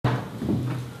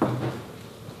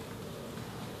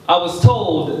I was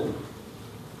told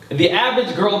the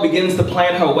average girl begins to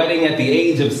plan her wedding at the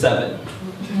age of 7.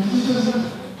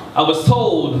 I was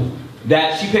told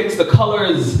that she picks the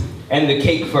colors and the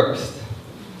cake first.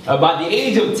 By the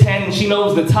age of 10, she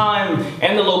knows the time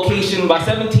and the location. By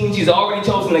 17, she's already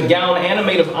chosen a gown and a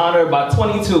maid of honor. By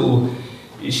 22,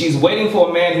 she's waiting for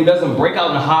a man who doesn't break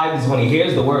out in hives when he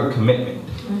hears the word commitment.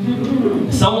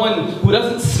 Someone who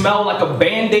doesn't smell like a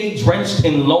Band-Aid drenched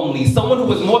in lonely. Someone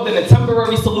who is more than a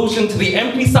temporary solution to the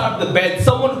empty side of the bed.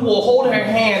 Someone who will hold her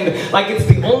hand like it's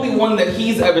the only one that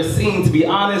he's ever seen. To be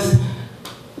honest,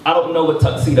 I don't know what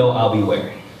tuxedo I'll be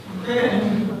wearing.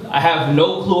 I have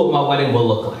no clue what my wedding will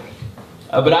look like.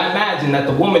 But I imagine that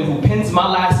the woman who pins my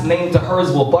last name to hers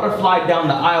will butterfly down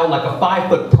the aisle like a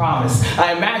 5-foot promise.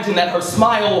 I imagine that her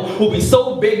smile will be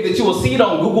so big that you will see it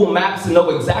on Google Maps and know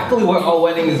exactly where our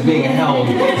wedding is being held.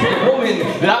 The woman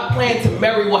that I plan to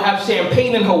marry will have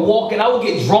champagne in her walk and I will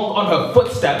get drunk on her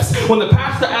footsteps. When the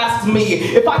pastor asks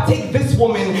me if I take this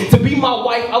woman to be my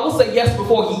wife, I will say yes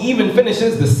before he even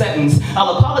finishes the sentence.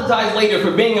 I'll apologize later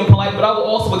for being impolite, but I will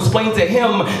also explain to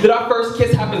him that our first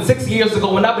kiss happened 6 years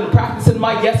ago and I've been practicing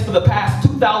my yes for the past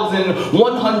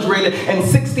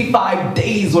 2,165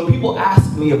 days. When people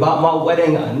ask me about my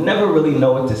wedding, I never really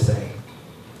know what to say.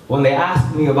 When they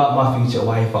ask me about my future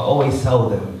wife, I always tell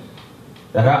them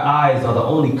that her eyes are the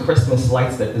only Christmas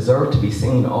lights that deserve to be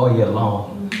seen all year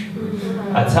long.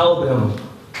 I tell them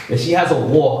that she has a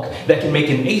walk that can make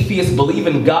an atheist believe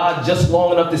in God just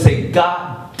long enough to say,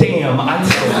 God damn, I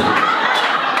tell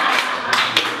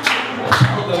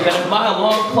them that if my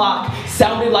alarm clock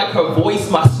sounded like her voice,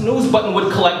 my snooze button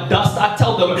would collect dust. I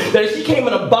tell them that if she came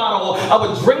in a bottle, I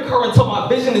would drink her until my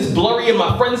vision is blurry and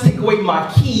my friends take away my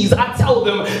keys. I tell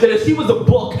them that if she was a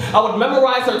book, I would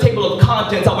memorize her table of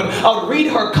contents. I would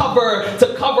read her cover to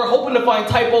cover, hoping to find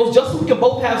typos just so we can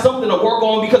both have something to work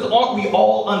on, because aren't we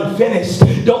all unfinished?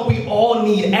 Don't we all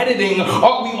need editing?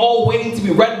 Aren't we all waiting to be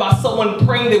read by someone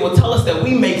praying they will tell us that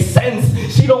we make sense?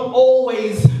 She don't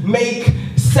always make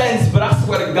sense, but I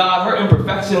swear to God, her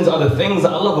imperfections are the things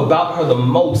I love about her the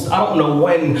most. I don't know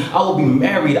when I will be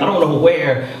married. I don't know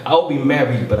where I will be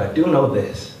married, but I do know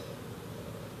this.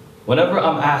 Whenever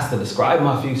I'm asked to describe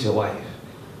my future wife,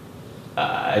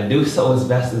 I do so as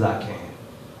best as I can.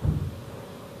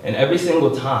 And every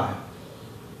single time,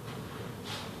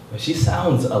 she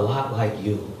sounds a lot like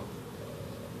you.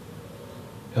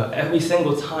 Every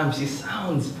single time, she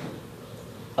sounds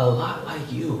a lot like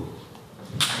you.